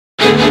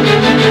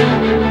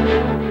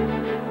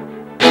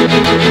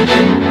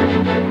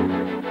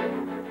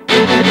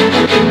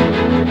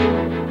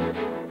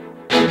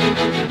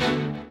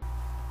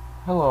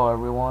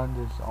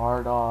this is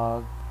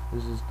R-Dog.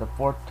 This is the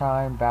 4th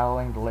time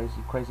battling the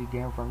Lazy Crazy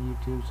Gamer from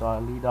YouTube, so I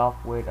lead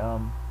off with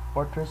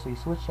Fortress. He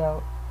switch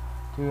out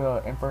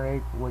to Emperor,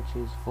 which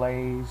is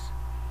Flaze.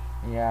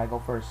 Yeah, I go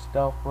for a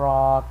Stealth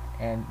Rock,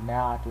 and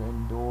now I have to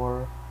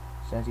endure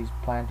since he's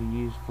planning to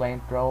use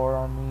Flamethrower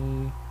on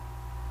me.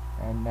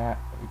 And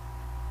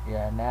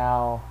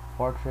now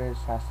Fortress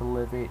has to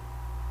live it.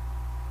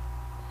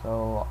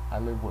 So I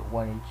live with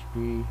 1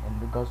 HP,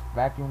 and the Ghost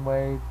Vacuum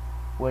Wave,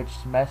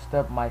 which messed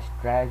up my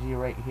strategy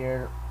right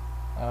here.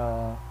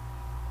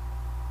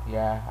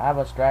 Yeah, I have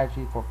a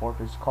strategy for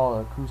Fortress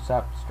called a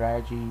Kusap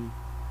strategy.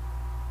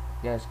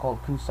 Yeah, it's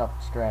called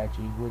Kusap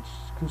strategy, which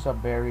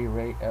Kusap Berry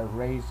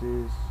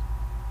raises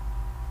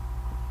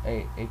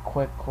a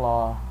Quick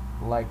Claw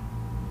like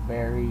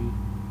berry,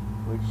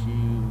 which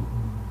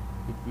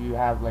if you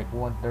have like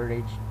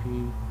 1/3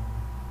 HP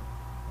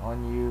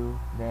on you,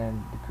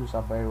 then the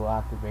Kusap Berry will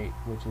activate,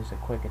 which is a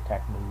quick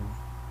attack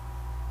move.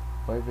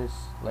 But if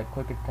it's like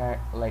quick attack,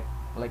 like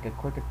a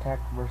quick attack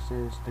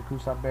versus the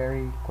Kusap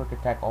Berry, quick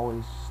attack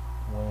always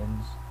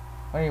wins.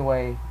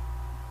 Anyway,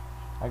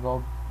 I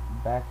go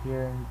back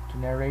here to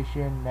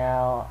narration.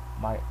 Now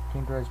my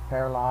Kingdra is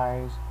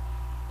paralyzed.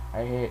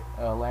 I hit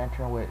a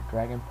Lantern with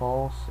Dragon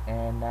Pulse,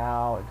 and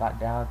now it got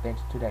down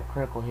thanks to that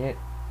critical hit.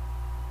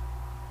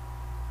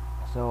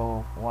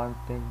 So what I'm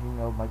thinking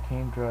of my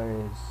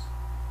Kingdra is,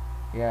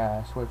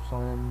 yeah, Swift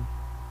Swim.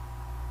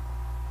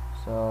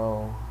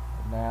 So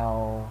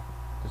now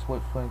the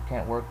Swift Swim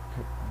can't work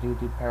due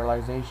to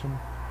paralyzation,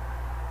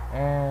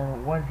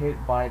 and one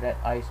hit by that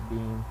Ice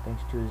Beam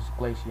thanks to his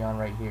Glaceon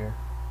right here.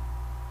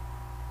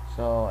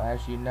 So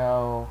as you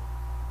know,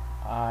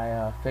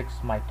 I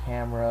fixed my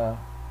camera.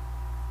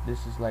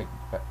 This is like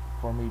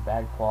for me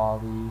bad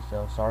quality,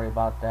 so sorry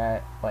about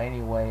that. But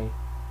anyway,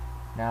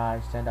 now I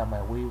send out my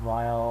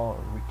Weavile,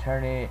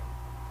 return it,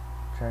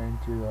 turn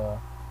into a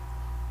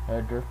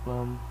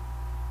Drifloon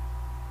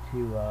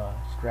to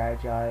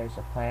strategize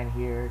a plan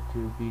here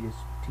to beat his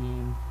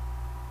team.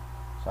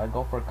 So I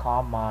go for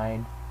Calm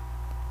Mind,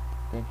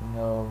 thinking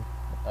of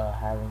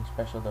having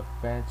special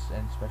defense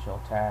and special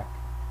attack.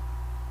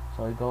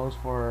 So he goes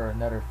for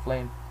another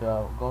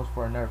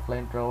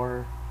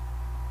flamethrower,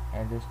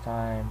 and this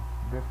time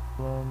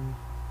Drifloon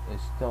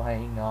is still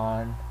hanging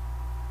on,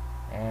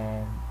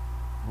 and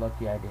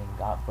lucky I didn't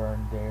got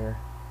burned there.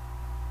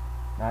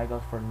 Now he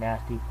goes for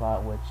Nasty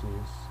Plot, which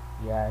is,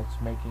 yeah, it's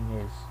making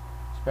his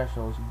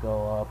specials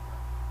go up,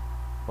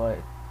 but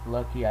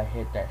lucky I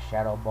hit that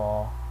Shadow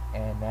Ball,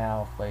 and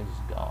now Flaze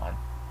is gone.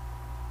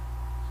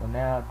 So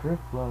now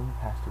Drifloon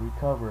has to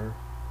recover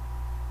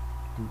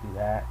due to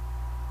that,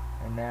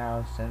 and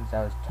now sends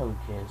out his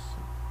Togekiss,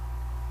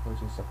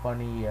 which is a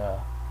funny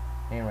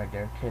name right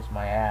there, Kiss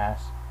My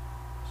Ass.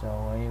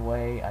 So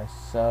anyway, I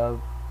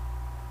sub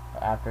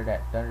after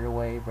that Thunder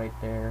Wave right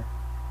there,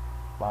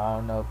 but I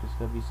don't know if it's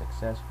gonna be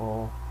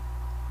successful.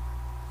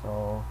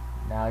 So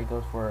now he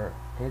goes for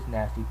his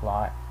Nasty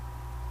Plot,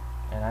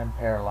 and I'm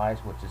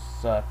paralyzed, which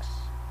just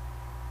sucks.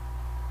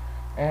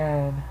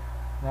 And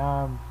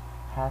now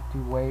I have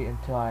to wait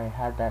until I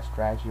had that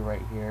strategy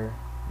right here.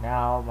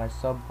 Now my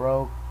sub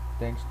broke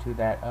thanks to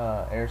that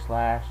Air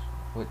Slash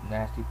with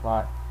Nasty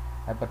Plot.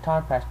 I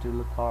baton pass to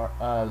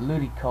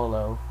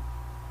Ludicolo,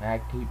 and I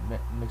keep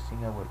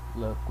mixing up with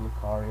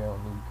Lucario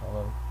and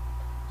Ludicolo.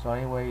 So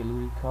anyway,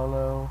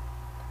 Ludicolo,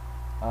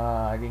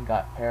 I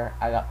got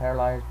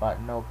paralyzed,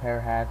 but no pair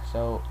hack.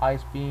 So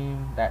Ice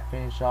Beam that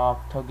finish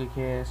off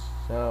Togekiss.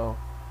 So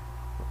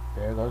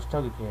there goes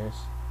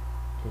Togekiss.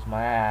 Kiss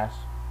my ass,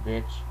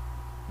 bitch.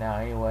 Now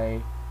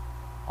anyway,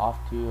 off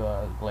to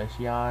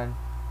Glaceon,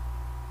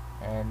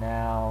 and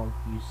now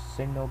use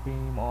Signal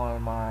Beam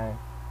on my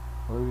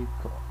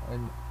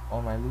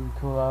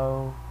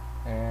Ludicolo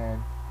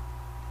and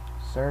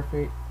Surf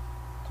it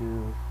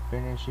to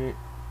finish it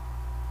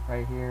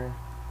right here.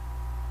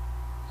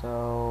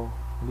 So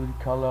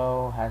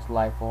Ludicolo has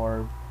Life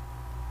Orb,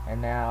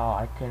 and now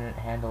I couldn't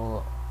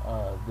handle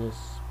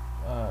this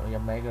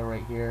Omega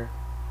right here.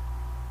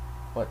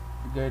 But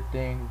the good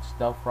thing,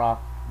 Stealth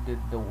Rock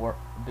did the work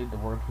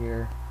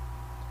here.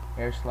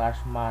 Air Slash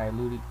my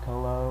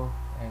Ludicolo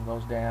and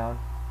goes down.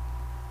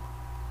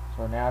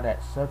 So now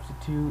that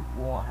substitute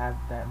won't have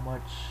that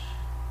much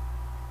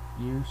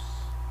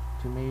use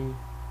to me,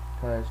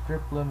 because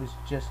Drifloon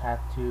just have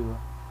to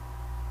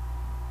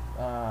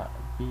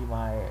be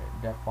my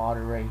death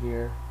fodder right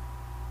here.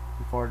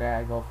 Before that,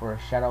 I go for a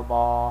Shadow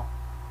Ball,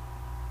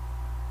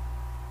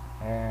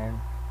 and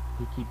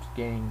he keeps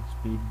getting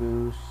speed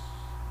boosts,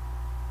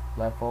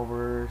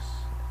 leftovers.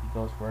 He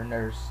goes for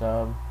another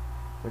sub,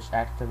 which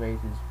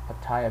activates his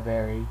Pataya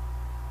Berry,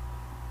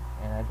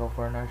 and I go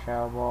for another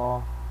Shadow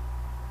Ball.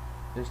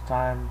 This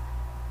time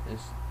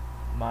it's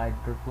my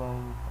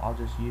Drifloon, I'll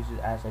just use it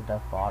as a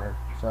death fodder.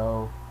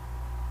 So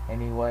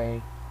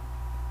anyway,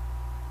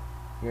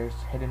 here's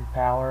Hidden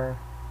Power,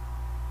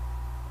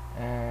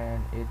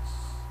 and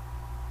it's,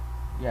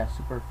 yeah,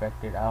 super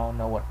effective. I don't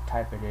know what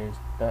type it is,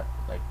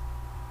 like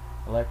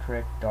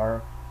electric,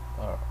 dark,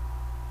 or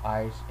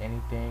ice,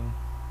 anything,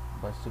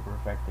 but super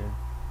effective.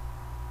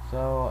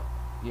 So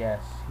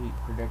yes, he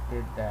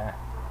predicted that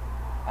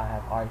I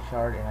have Eye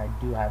Shard, and I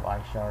do have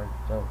Eye Shard.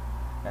 So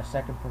that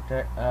second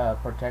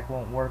protect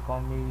won't work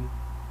on me.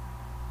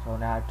 So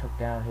now I took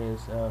down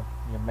his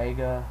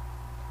Omega.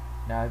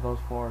 Now it goes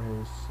for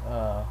his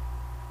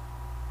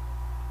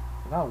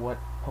forgot what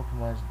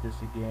Pokemon is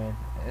this again.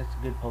 It's a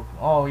good Pokemon.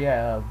 Oh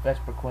yeah,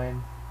 Vesper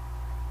Quinn.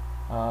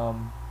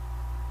 Um,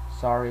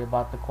 sorry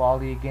about the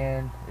quality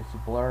again. It's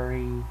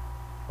blurry,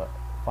 but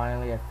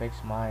finally I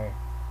fixed my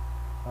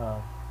uh,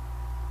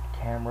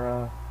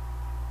 camera.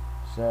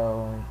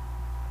 So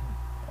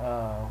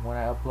when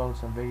I upload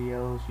some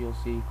videos, you'll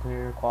see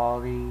clear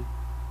quality.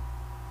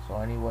 So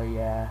anyway,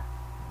 yeah.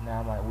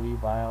 Now my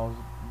Weavile's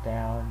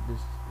down.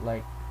 This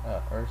like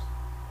Earth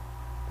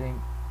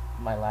thing.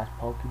 My last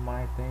Pokemon,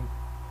 I think,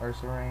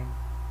 Ursaring,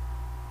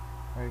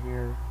 right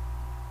here.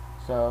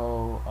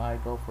 So I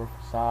go for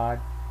Facade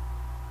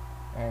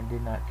and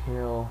did not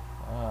kill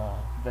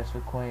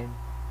Vespiquen,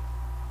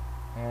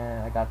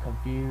 and I got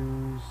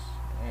confused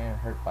and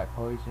hurt by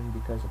poison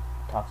because of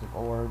Toxic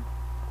Orb.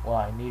 Well,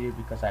 I need it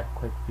because I have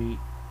quick feet.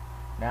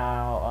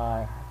 Now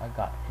I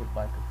got hit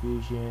by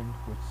Confusion,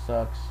 which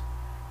sucks.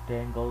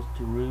 Then goes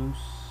to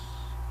Roost,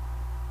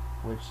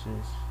 which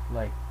is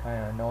like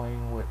kind of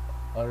annoying with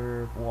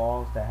other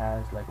walls that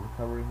has like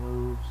recovery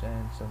moves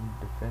and some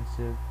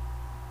defensive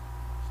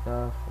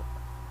stuff.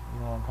 You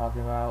know what I'm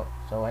talking about.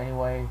 So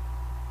anyway,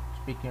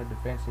 speaking of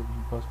defensive,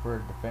 he goes for a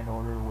defend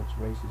order, which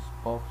raises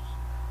both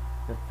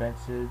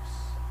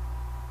defensives.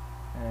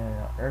 And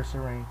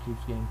Ursaring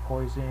keeps getting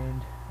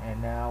poisoned.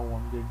 And now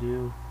what I'm gonna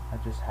do, I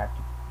just have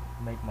to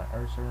make my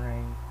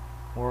Ursaring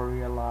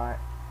worry a lot.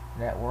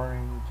 That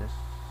worrying just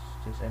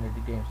ended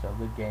the game. So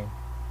good game.